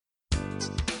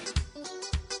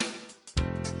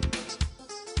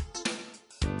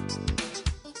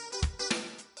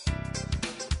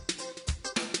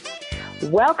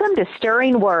Welcome to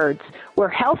Stirring Words, where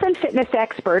health and fitness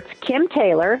experts Kim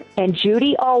Taylor and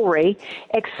Judy Ulrey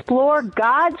explore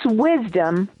God's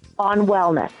wisdom on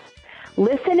wellness.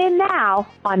 Listen in now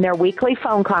on their weekly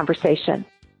phone conversation.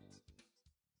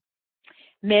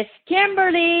 Miss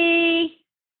Kimberly.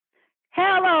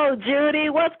 Hello,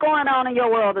 Judy. What's going on in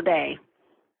your world today?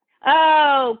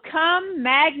 Oh, come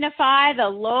magnify the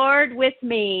Lord with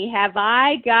me. Have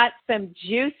I got some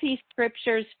juicy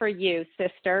scriptures for you,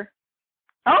 sister?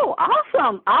 Oh,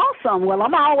 awesome, awesome. Well,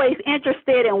 I'm always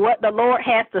interested in what the Lord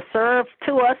has to serve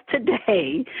to us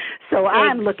today. So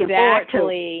I'm looking forward to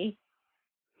it.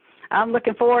 I'm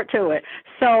looking forward to it.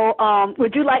 So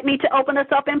would you like me to open us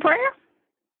up in prayer?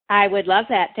 I would love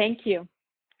that. Thank you.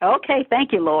 Okay,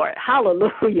 thank you, Lord.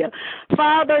 Hallelujah.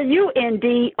 Father, you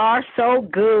indeed are so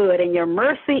good, and your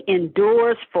mercy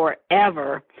endures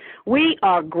forever. We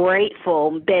are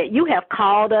grateful that you have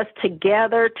called us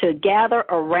together to gather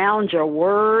around your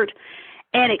word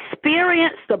and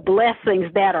experience the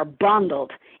blessings that are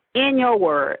bundled in your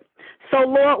word. So,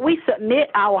 Lord, we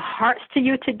submit our hearts to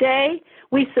you today.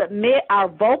 We submit our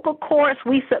vocal cords.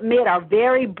 We submit our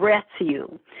very breath to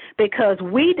you because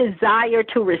we desire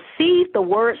to receive the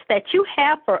words that you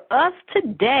have for us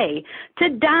today to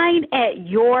dine at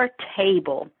your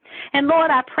table. And, Lord,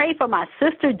 I pray for my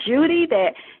sister Judy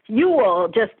that you will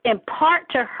just impart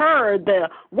to her the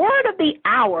word of the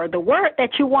hour, the word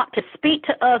that you want to speak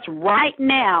to us right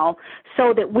now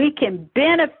so that we can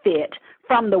benefit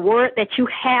from the word that you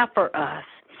have for us.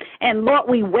 And, Lord,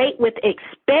 we wait with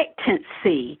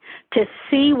expectancy to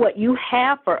see what you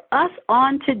have for us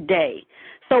on today.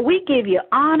 So we give you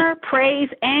honor, praise,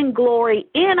 and glory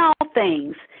in all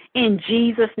things. In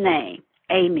Jesus' name,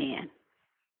 amen.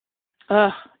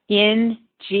 In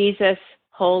Jesus'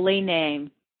 holy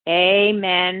name,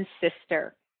 amen,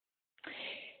 sister.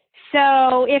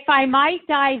 So if I might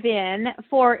dive in,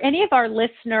 for any of our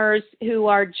listeners who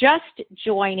are just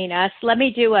joining us, let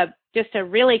me do just a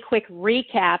really quick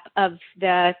recap of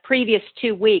the previous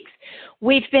 2 weeks.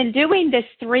 We've been doing this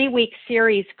 3-week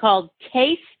series called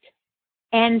Taste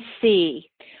and See,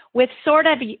 with sort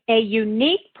of a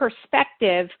unique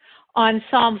perspective on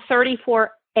Psalm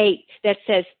 34:8 that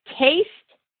says, taste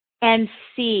and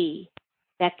see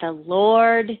that the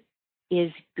Lord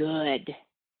is good.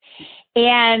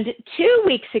 And 2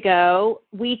 weeks ago,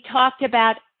 we talked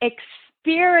about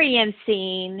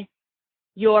experiencing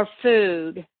your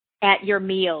food at your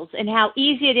meals and how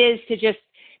easy it is to just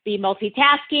be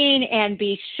multitasking and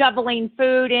be shoveling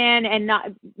food in and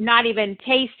not even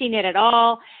tasting it at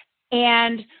all.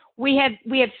 And we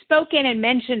have spoken and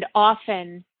mentioned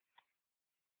often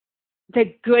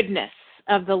the goodness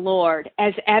of the Lord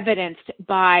as evidenced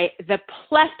by the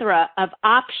plethora of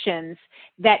options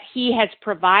that he has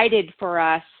provided for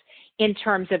us in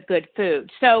terms of good food.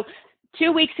 So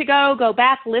 2 weeks ago, go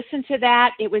back, listen to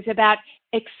that. It was about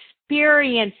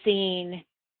experiencing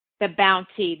the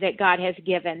bounty that God has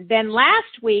given. Then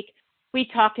last week, we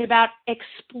talked about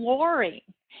exploring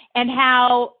and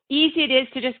how easy it is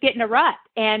to just get in a rut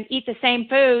and eat the same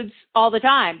foods all the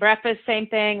time. Breakfast, same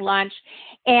thing, lunch.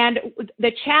 And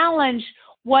the challenge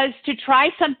was to try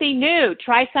something new,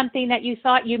 try something that you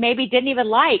thought you maybe didn't even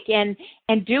like and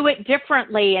do it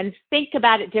differently and think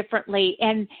about it differently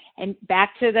and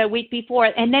back to the week before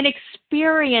and then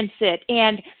experience it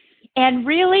and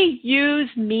really use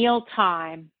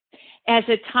mealtime as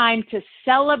a time to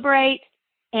celebrate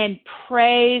and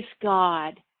praise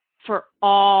God for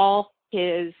all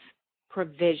his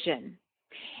provision.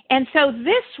 And so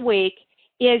this week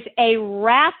is a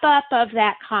wrap-up of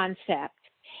that concept.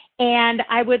 And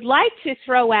I would like to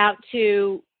throw out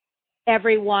to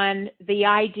everyone the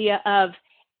idea of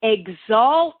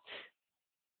exalt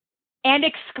and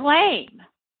exclaim.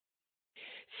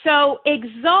 So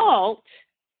exalt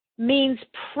means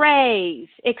praise,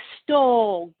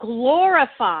 extol,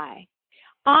 glorify,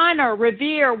 honor,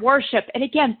 revere, worship. And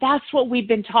again, that's what we've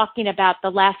been talking about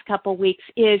the last couple weeks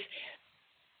is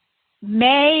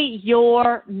may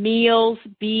your meals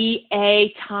be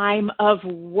a time of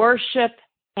worship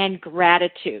and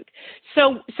gratitude.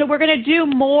 So we're going to do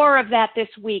more of that this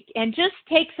week and just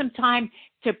take some time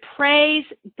to praise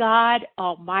God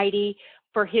Almighty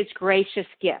for his gracious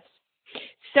gifts.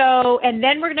 So, and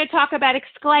then we're going to talk about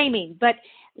exclaiming, but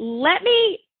let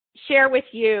me share with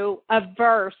you a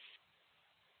verse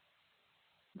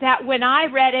that when I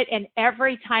read it and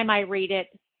every time I read it,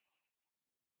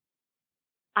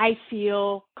 I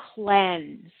feel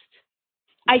cleansed.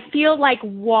 I feel like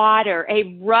water,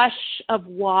 a rush of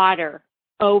water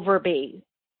over me.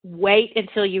 Wait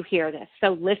until you hear this.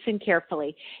 So listen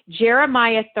carefully.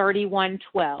 Jeremiah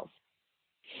 31:12.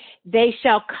 They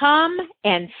shall come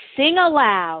and sing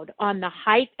aloud on the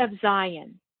height of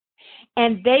Zion,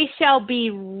 and they shall be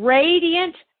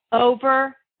radiant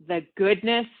over the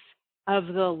goodness of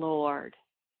the Lord.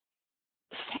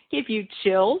 Does that give you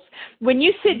chills? When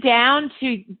you sit down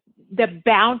to the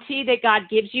bounty that God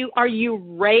gives you, are you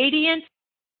radiant?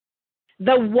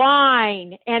 The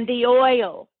wine and the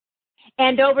oil,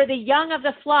 and over the young of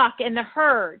the flock and the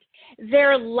herd,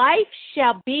 their life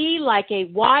shall be like a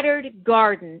watered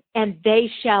garden, and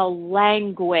they shall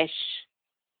languish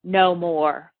no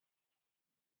more.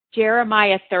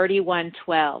 Jeremiah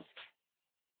 31:12.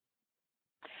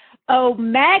 Oh,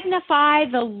 magnify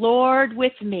the Lord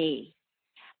with me.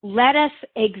 Let us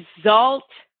exalt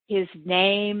his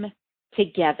name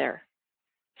together.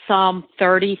 Psalm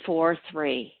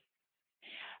 34:3.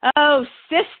 Oh,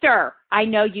 sister, I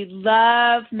know you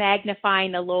love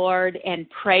magnifying the Lord and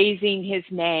praising his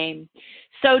name.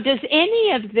 So does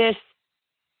any of this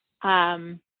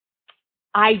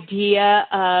idea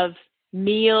of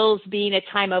meals being a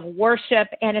time of worship,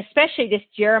 and especially this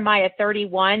Jeremiah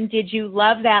 31, did you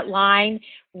love that line,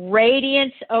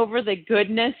 radiance over the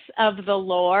goodness of the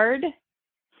Lord?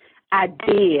 I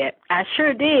did. I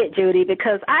sure did, Judy,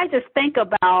 because I just think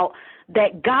about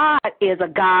that God is a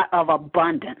God of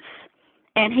abundance.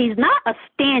 And he's not a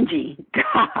stingy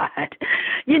God.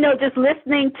 You know, just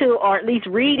listening to, or at least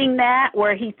reading that,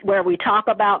 where we talk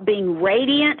about being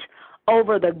radiant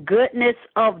over the goodness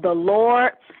of the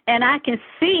Lord. And I can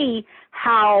see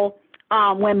how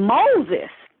when Moses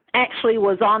actually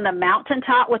was on the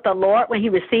mountaintop with the Lord, when he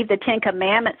received the 10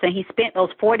 Commandments, and he spent those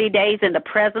 40 days in the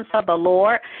presence of the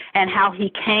Lord, and how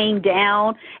he came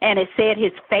down, and it said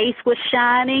his face was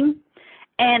shining.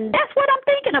 And that's what I'm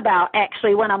thinking about,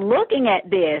 actually, when I'm looking at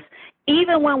this,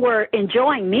 even when we're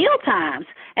enjoying meal times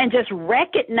and just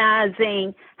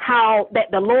recognizing how that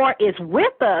the Lord is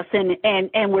with us,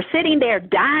 and we're sitting there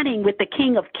dining with the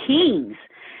King of Kings.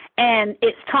 And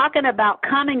it's talking about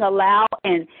coming aloud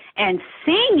and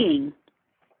singing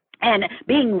and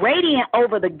being radiant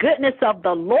over the goodness of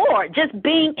the Lord. Just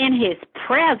being in his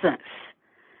presence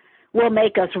will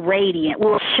make us radiant,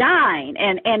 will shine.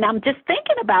 And I'm just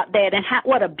thinking about that, and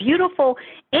what a beautiful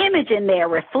image in there,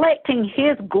 reflecting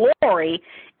his glory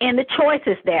in the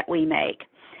choices that we make.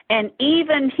 And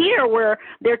even here where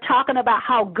they're talking about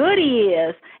how good he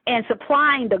is and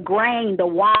supplying the grain, the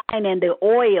wine, and the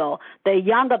oil, the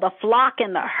young of the flock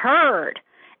and the herd,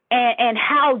 and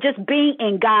how just being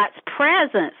in God's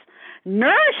presence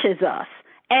nourishes us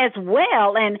as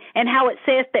well, and how it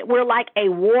says that we're like a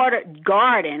watered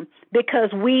garden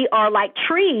because we are like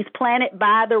trees planted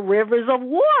by the rivers of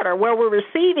water, where we're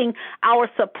receiving our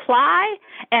supply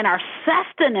and our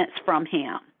sustenance from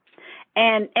him.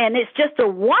 And it's just a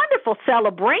wonderful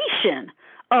celebration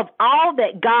of all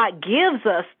that God gives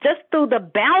us just through the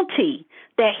bounty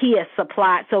that he has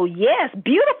supplied. So, yes,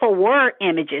 beautiful word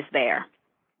images there.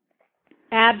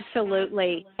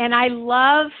 Absolutely. And I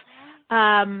love,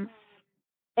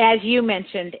 as you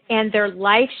mentioned, and their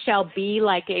life shall be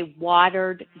like a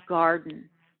watered garden.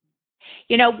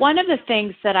 You know, one of the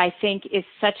things that I think is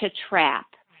such a trap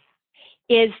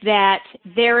is that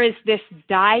there is this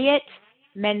diet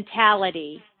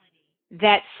mentality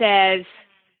that says,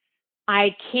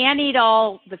 I can't eat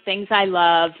all the things I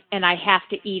love, and I have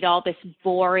to eat all this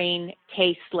boring,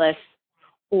 tasteless,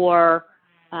 or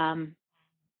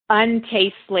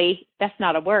untastely, that's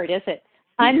not a word, is it?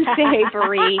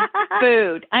 Unsavory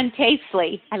food.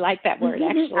 Untastely. I like that word,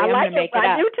 actually. I'm going to make it up.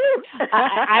 I do too.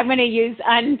 I'm going to use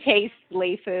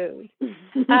untastely food.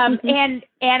 And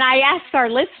I ask our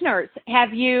listeners,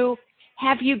 have you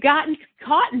gotten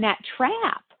caught in that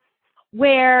trap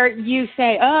where you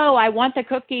say, oh, I want the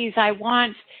cookies, I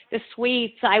want the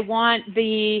sweets, I want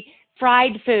the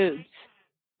fried foods,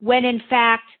 when in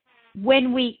fact,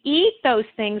 when we eat those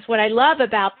things, what I love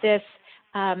about this,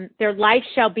 their life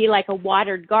shall be like a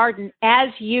watered garden. As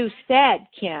you said,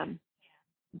 Kim,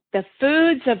 the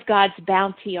foods of God's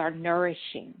bounty are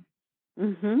nourishing.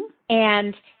 Mm-hmm.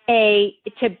 And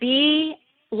to be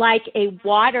like a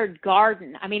watered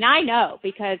garden, I mean, I know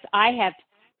because I have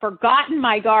forgotten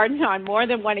my garden on more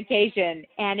than one occasion,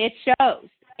 and it shows,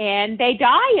 and they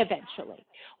die eventually.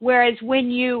 Whereas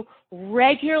when you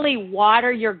regularly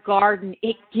water your garden,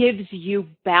 it gives you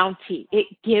bounty. It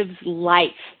gives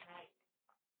life.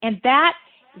 And that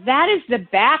is the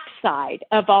backside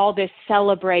of all this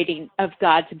celebrating of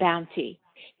God's bounty,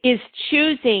 is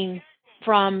choosing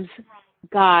from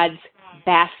God's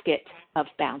basket of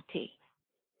bounty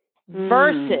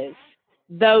versus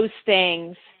those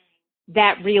things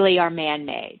that really are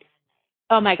man-made.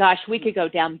 Oh my gosh, we could go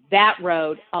down that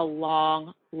road a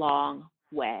long, long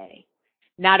way.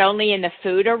 not only in the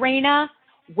food arena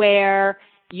where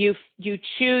you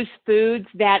choose foods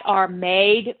that are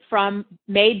made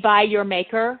by your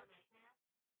maker,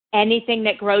 anything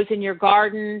that grows in your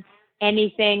garden,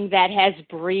 anything that has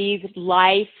breathed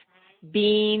life,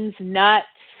 beans, nuts,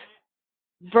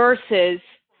 versus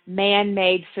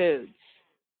man-made foods.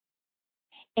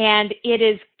 And it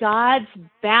is God's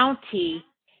bounty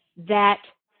that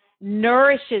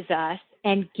nourishes us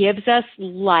and gives us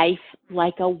life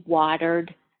like a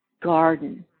watered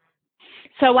garden.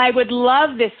 So I would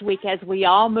love this week as we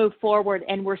all move forward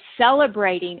and we're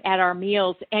celebrating at our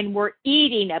meals and we're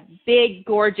eating a big,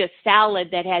 gorgeous salad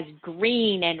that has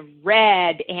green and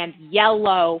red and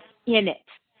yellow in it.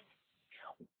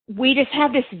 We just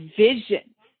have this vision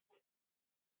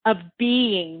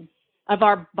of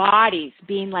our bodies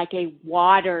being like a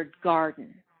watered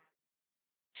garden,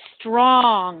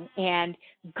 strong and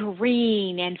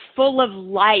green and full of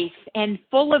life and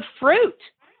full of fruit,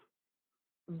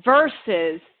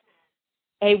 versus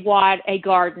a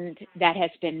garden that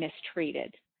has been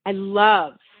mistreated. I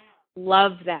love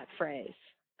that phrase.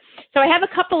 So I have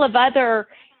a couple of other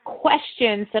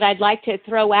questions that I'd like to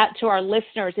throw out to our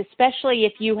listeners, especially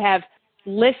if you have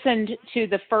listened to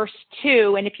the first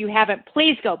two, and if you haven't,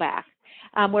 please go back,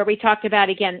 where we talked about,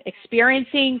 again,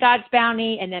 experiencing God's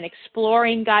bounty and then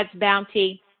exploring God's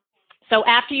bounty. So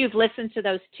after you've listened to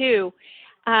those two,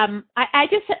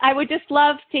 I would just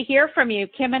love to hear from you.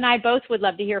 Kim and I both would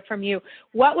love to hear from you.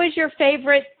 What was your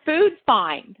favorite food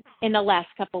find in the last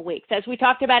couple of weeks as we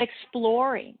talked about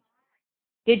exploring?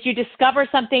 Did you discover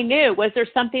something new? Was there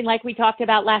something like we talked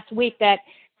about last week that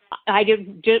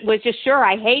was just sure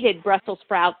I hated Brussels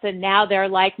sprouts and now they're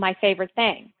like my favorite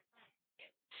thing?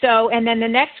 So, and then the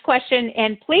next question,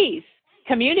 and please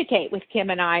communicate with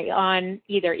Kim and I on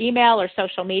either email or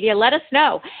social media. Let us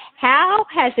know, how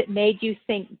has it made you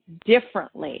think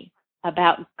differently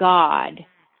about God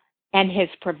and his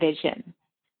provision?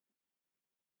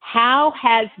 How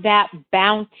has that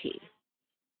bounty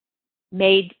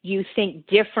made you think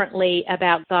differently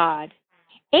about God?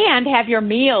 And have your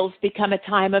meals become a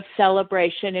time of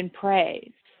celebration and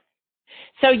praise?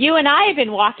 So you and I have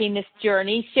been walking this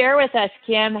journey. Share with us,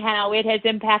 Kim, how it has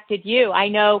impacted you. I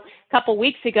know a couple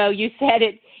weeks ago you said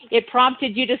it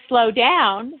prompted you to slow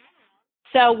down.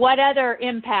 So what other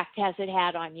impact has it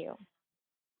had on you?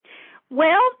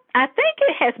 Well, I think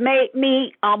it has made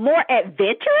me more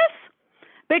adventurous,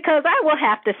 because I will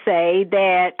have to say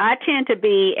that I tend to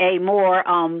be a more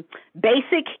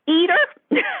basic eater.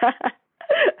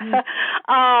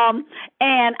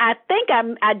 And I think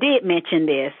I did mention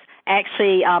this.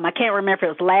 Actually, I can't remember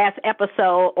if it was last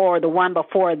episode or the one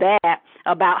before that,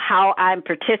 about how I'm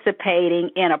participating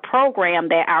in a program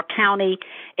that our county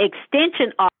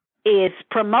extension is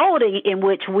promoting, in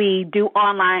which we do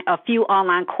a few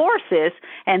online courses,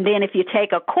 and then if you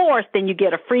take a course, then you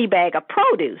get a free bag of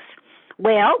produce.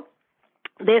 Well,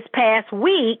 this past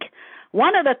week,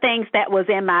 one of the things that was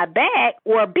in my bag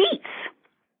were beets.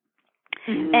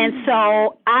 Mm-hmm. And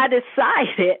so I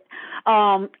decided,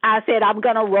 I said, I'm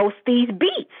going to roast these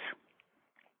beets.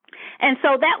 And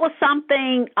so that was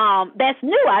something that's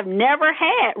new. I've never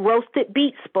had roasted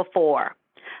beets before.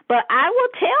 But I will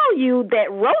tell you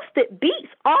that roasted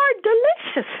beets are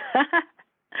delicious.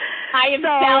 I am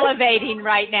salivating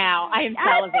right now. I am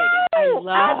salivating. I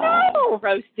love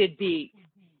roasted beets.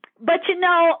 But,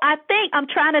 I'm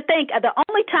trying to think. The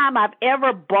only time I've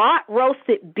ever bought not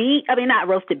roasted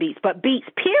beets, but beets,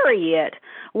 period,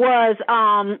 was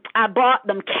I bought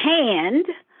them canned,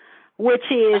 which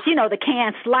is, the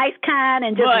canned slice kind,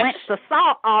 and just rinse the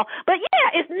salt off. But,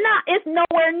 yeah, it's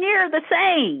nowhere near the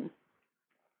same.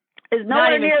 It's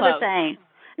nowhere near the same.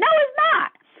 No, it's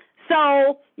not.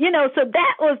 So, so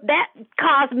that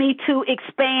caused me to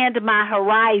expand my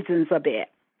horizons a bit.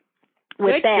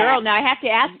 Good girl. Now I have to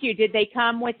ask you, did they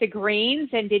come with the greens,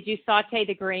 and did you saute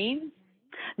the greens?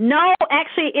 No,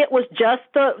 actually it was just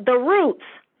the roots.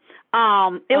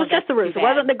 It was just the roots. It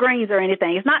wasn't the greens or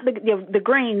anything. It's not the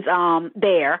greens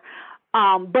there.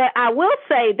 But I will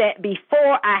say that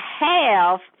before I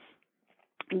have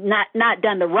not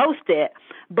done the roasted,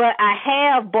 but I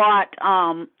have bought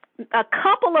a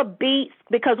couple of beets,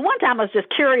 because one time I was just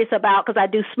curious about, because I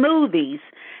do smoothies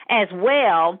as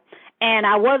well. And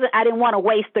I didn't want to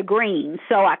waste the greens,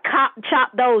 so I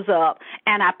chopped those up,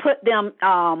 and I put them,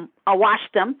 I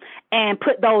washed them and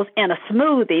put those in a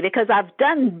smoothie, because I've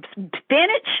done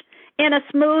spinach in a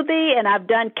smoothie and I've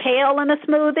done kale in a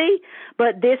smoothie,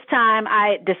 but this time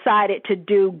I decided to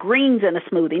do greens in a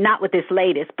smoothie, not with this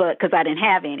latest, but because I didn't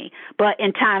have any. But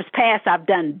in times past, I've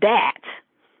done that.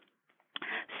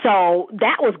 So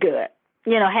that was good.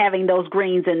 having those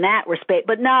greens in that respect.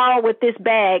 But no, with this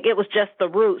bag, it was just the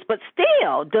roots, but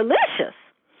still delicious.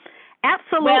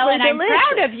 Absolutely well, and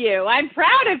delicious. I'm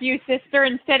proud of you, sister,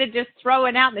 instead of just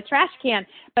throwing out in the trash can.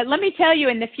 But let me tell you,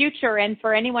 in the future, and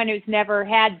for anyone who's never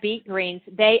had beet greens,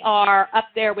 they are up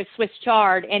there with Swiss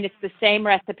chard, and it's the same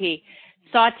recipe.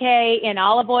 Saute in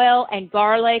olive oil and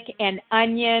garlic and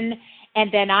onion,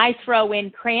 and then I throw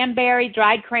in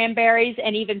dried cranberries,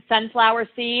 and even sunflower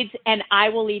seeds, and I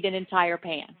will eat an entire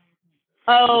pan.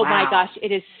 Oh, wow. My gosh,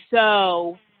 it is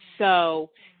so, so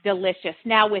delicious.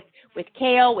 Now, with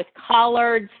kale, with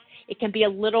collards, it can be a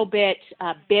little bit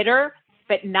bitter,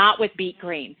 but not with beet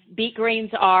greens. Beet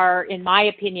greens are, in my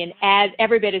opinion,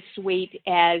 every bit as sweet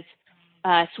as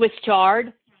Swiss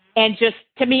chard. And just,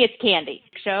 to me, it's candy.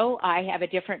 So I have a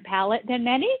different palate than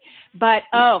many. But,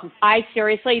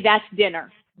 seriously, that's dinner.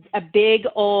 A big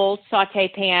old saute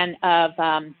pan of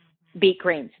beet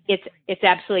greens. It's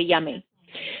absolutely yummy.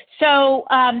 So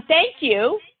thank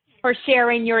you for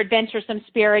sharing your adventuresome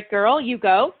spirit, girl. You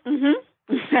go.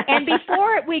 Mm-hmm. And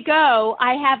before we go,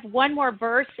 I have one more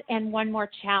verse and one more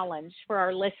challenge for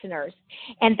our listeners.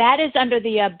 And that is under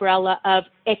the umbrella of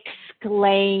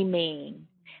exclaiming.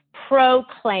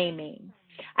 Proclaiming.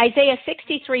 Isaiah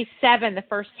 63:7, the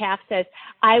first half says,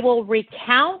 I will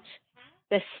recount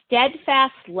the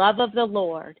steadfast love of the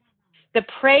Lord, the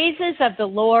praises of the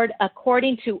Lord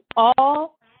according to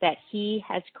all that he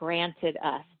has granted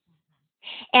us.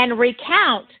 And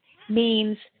recount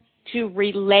means to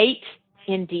relate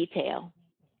in detail.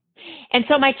 And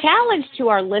so my challenge to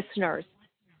our listeners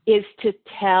is to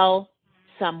tell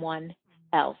someone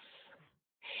else.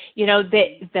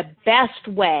 The best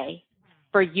way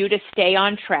for you to stay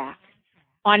on track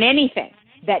on anything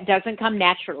that doesn't come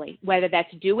naturally, whether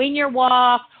that's doing your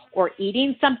walk or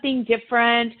eating something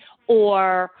different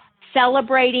or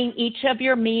celebrating each of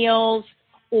your meals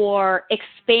or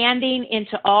expanding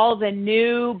into all the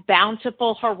new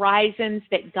bountiful horizons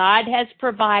that God has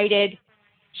provided,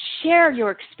 share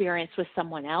your experience with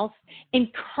someone else.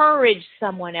 Encourage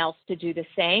someone else to do the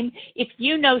same. If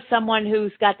you know someone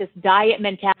who's got this diet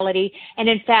mentality, and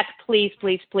in fact, please,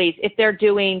 please, please, if they're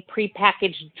doing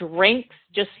prepackaged drinks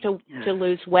just to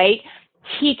lose weight,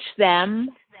 teach them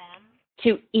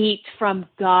to eat from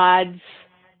God's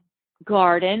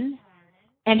garden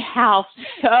and how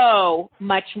so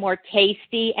much more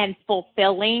tasty and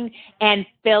fulfilling and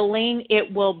filling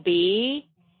it will be.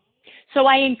 So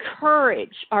I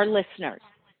encourage our listeners,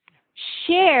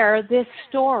 share this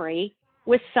story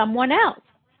with someone else.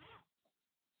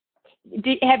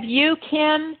 Have you,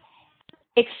 Kim,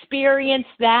 experienced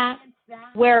that?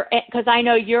 Because I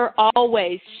know you're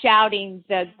always shouting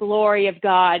the glory of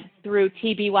God through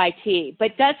TBYT,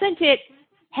 but doesn't it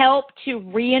help to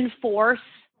reinforce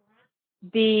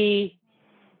the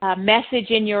message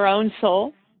in your own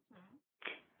soul?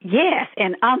 Yes,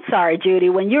 and I'm sorry, Judy,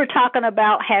 when you're talking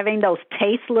about having those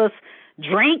tasteless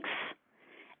drinks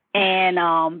and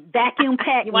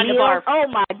vacuum-packed meals, oh,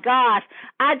 my gosh,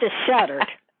 I just shuddered.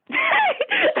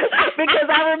 Because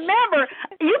I remember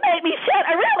you made me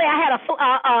shudder. Really, I had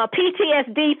a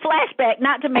PTSD flashback,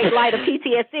 not to make light of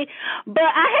PTSD, but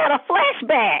I had a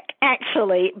flashback,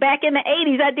 actually. Back in the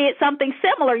 80s, I did something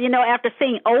similar, after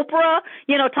seeing Oprah,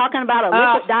 talking about a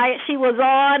liquid diet she was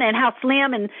on and how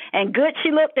slim and good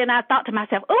she looked. And I thought to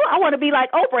myself, oh, I want to be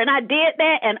like Oprah. And I did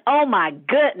that. And oh, my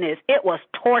goodness, it was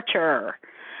torture.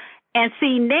 And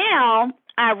see, now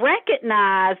I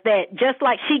recognize that just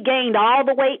like she gained all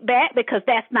the weight back because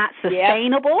that's not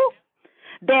sustainable,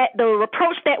 that the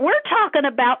approach that we're talking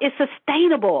about is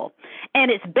sustainable,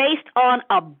 and it's based on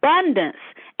abundance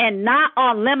and not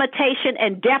on limitation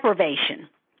and deprivation.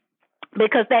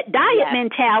 Because that diet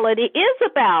mentality is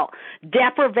about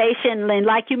deprivation, and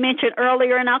like you mentioned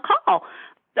earlier in our call,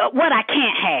 what I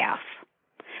can't have.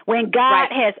 When God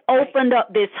has opened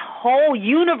up this whole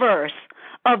universe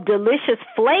of delicious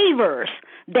flavors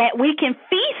that we can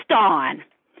feast on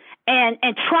and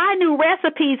try new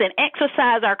recipes and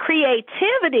exercise our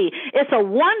creativity. It's a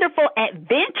wonderful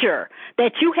adventure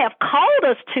that you have called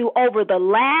us to over the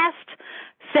last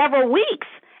several weeks.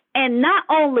 And not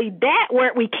only that,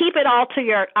 where we keep it all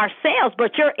to ourselves,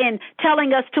 but you're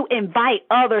telling us to invite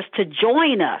others to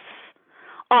join us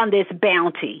on this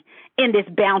bounty, and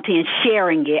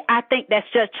sharing it. I think that's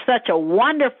just such a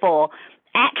wonderful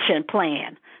action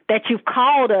plan that you've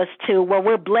called us to, where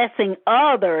we're blessing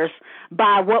others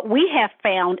by what we have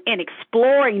found in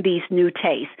exploring these new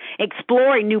tastes,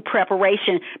 exploring new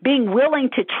preparation, being willing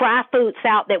to try foods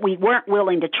out that we weren't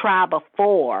willing to try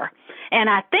before. And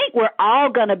I think we're all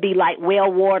going to be like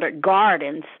well-watered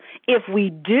gardens if we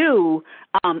do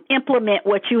implement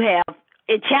what you have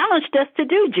challenged us to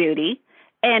do, Judy.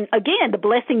 And again, the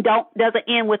blessing doesn't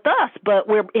end with us, but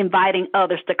we're inviting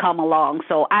others to come along.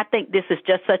 So I think this is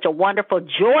just such a wonderful,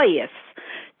 joyous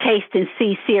Taste and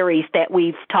See series that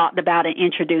we've talked about and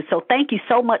introduced. So thank you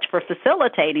so much for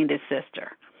facilitating this,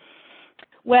 sister.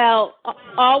 Well,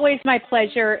 always my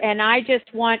pleasure. And I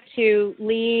just want to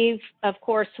leave, of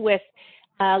course, with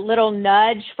a little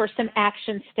nudge for some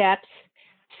action steps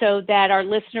so that our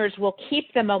listeners will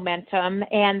keep the momentum.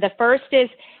 And the first is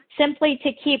simply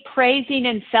to keep praising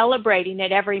and celebrating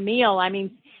at every meal. I mean,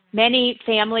 many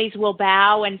families will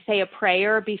bow and say a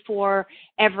prayer before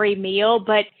every meal,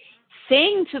 but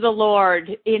sing to the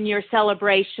Lord in your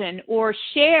celebration, or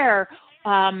share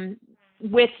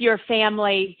with your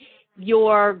family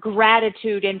your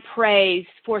gratitude and praise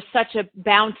for such a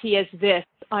bounty as this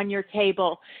on your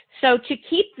table. So to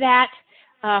keep that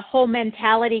whole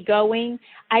mentality going,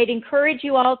 I'd encourage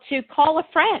you all to call a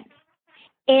friend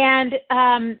and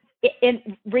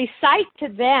recite to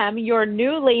them your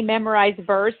newly memorized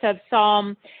verse of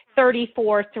Psalm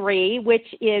 34:3,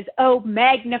 which is, "Oh,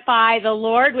 magnify the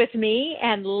Lord with me,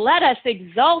 and let us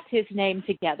exalt his name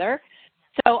together."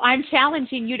 So I'm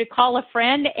challenging you to call a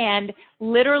friend, and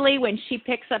literally when she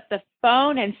picks up the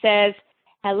phone and says,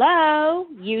 "Hello,"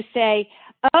 you say,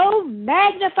 "Oh,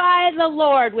 magnify the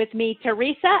Lord with me,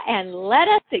 Teresa, and let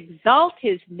us exalt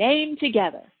his name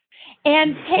together."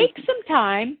 And take some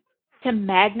time to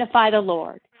magnify the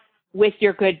Lord with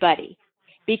your good buddy,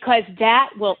 because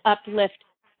that will uplift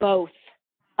both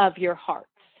of your hearts.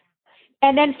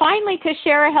 And then finally, to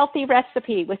share a healthy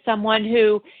recipe with someone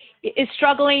who is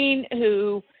struggling,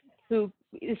 who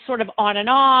is sort of on and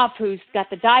off, who's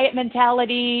got the diet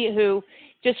mentality, who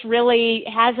just really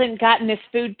hasn't gotten this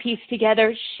food piece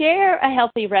together. Share a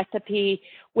healthy recipe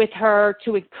with her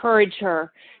to encourage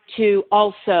her to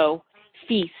also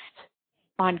feast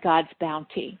on God's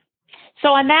bounty.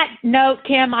 So on that note,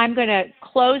 Kim, I'm going to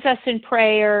close us in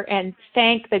prayer and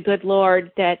thank the good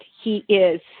Lord that he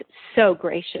is so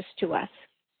gracious to us.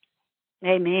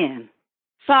 Amen.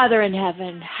 Father in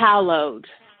heaven, hallowed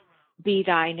be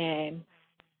thy name.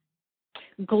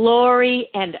 Glory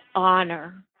and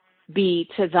honor be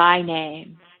to thy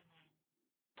name.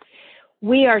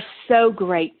 We are so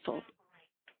grateful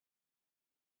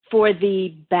for the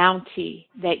bounty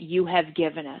that you have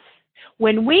given us.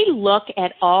 When we look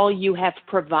at all you have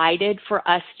provided for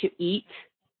us to eat,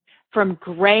 from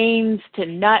grains to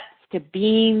nuts to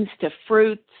beans to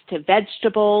fruits to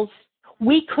vegetables,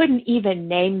 we couldn't even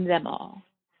name them all.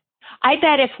 I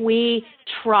bet if we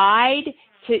tried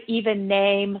to even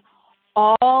name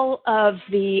all of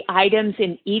the items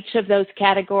in each of those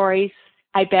categories,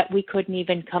 I bet we couldn't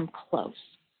even come close.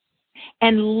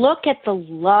 And look at the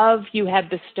love you have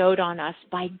bestowed on us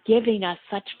by giving us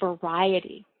such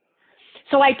variety.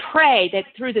 So I pray that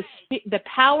through the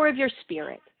power of your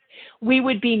Spirit, we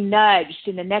would be nudged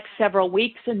in the next several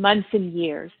weeks and months and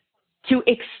years to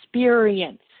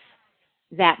experience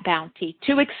that bounty,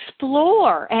 to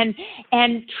explore and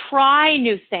try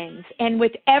new things. And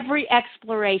with every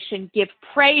exploration, give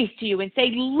praise to you and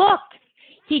say, look,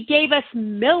 he gave us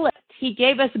millet. He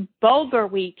gave us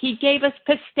bulgur wheat. He gave us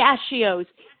pistachios.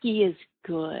 He is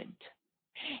good.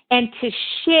 And to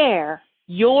share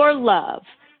your love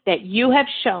that you have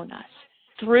shown us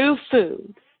through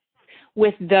food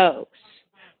with those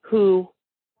who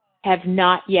have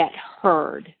not yet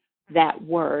heard that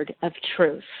word of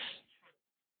truth.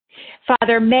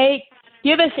 Father,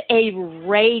 give us a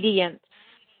radiance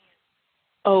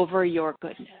over your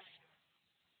goodness.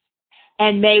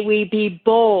 And may we be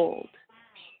bold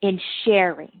in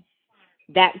sharing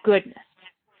that goodness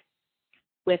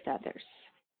with others.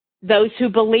 Those who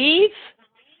believe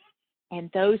and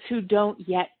those who don't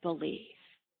yet believe.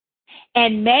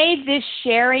 And may this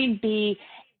sharing be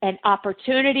an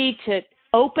opportunity to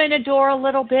open a door a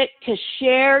little bit to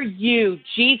share you,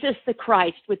 Jesus the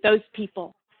Christ, with those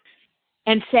people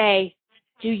and say,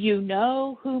 do you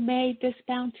know who made this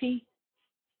bounty?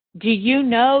 Do you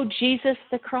know Jesus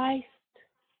the Christ?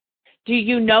 Do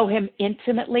you know him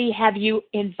intimately? Have you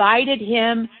invited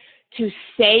him to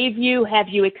save you? Have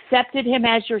you accepted him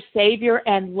as your Savior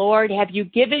and Lord? Have you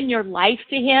given your life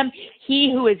to him,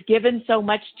 he who has given so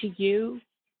much to you?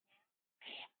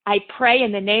 I pray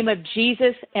in the name of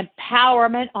Jesus,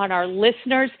 empowerment on our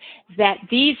listeners, that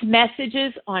these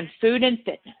messages on food and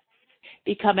fitness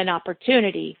become an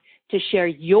opportunity to share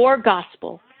your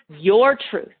gospel, your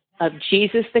truth of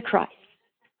Jesus the Christ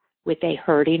with a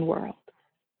hurting world.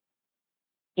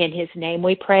 In his name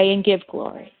we pray and give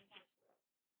glory.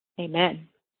 Amen.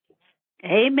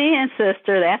 Amen,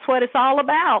 sister. That's what it's all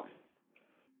about.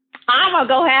 I'm going to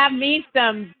go have me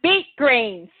some beet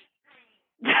greens.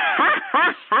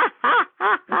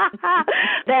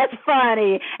 That's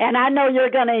funny. And I know you're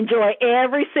going to enjoy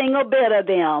every single bit of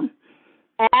them.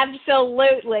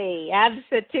 Absolutely.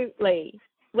 Absolutely.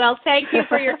 Well, thank you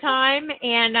for your time,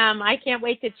 and I can't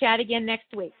wait to chat again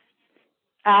next week.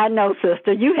 I know,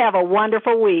 sister. You have a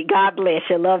wonderful week. God bless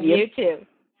you. Love you. You too.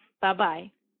 Bye-bye.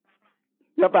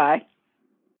 Bye-bye.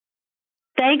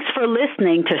 Thanks for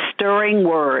listening to Stirring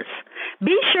Words.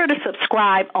 Be sure to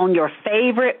subscribe on your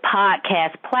favorite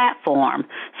podcast platform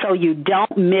so you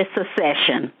don't miss a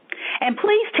session. And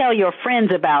please tell your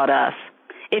friends about us.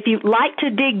 If you'd like to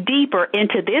dig deeper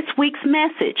into this week's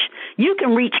message, you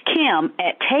can reach Kim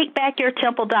at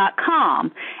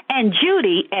TakeBackYourTemple.com and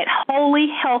Judy at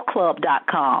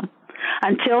HolyHealthClub.com.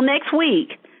 Until next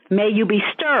week, may you be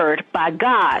stirred by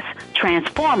God's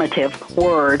transformative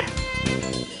word.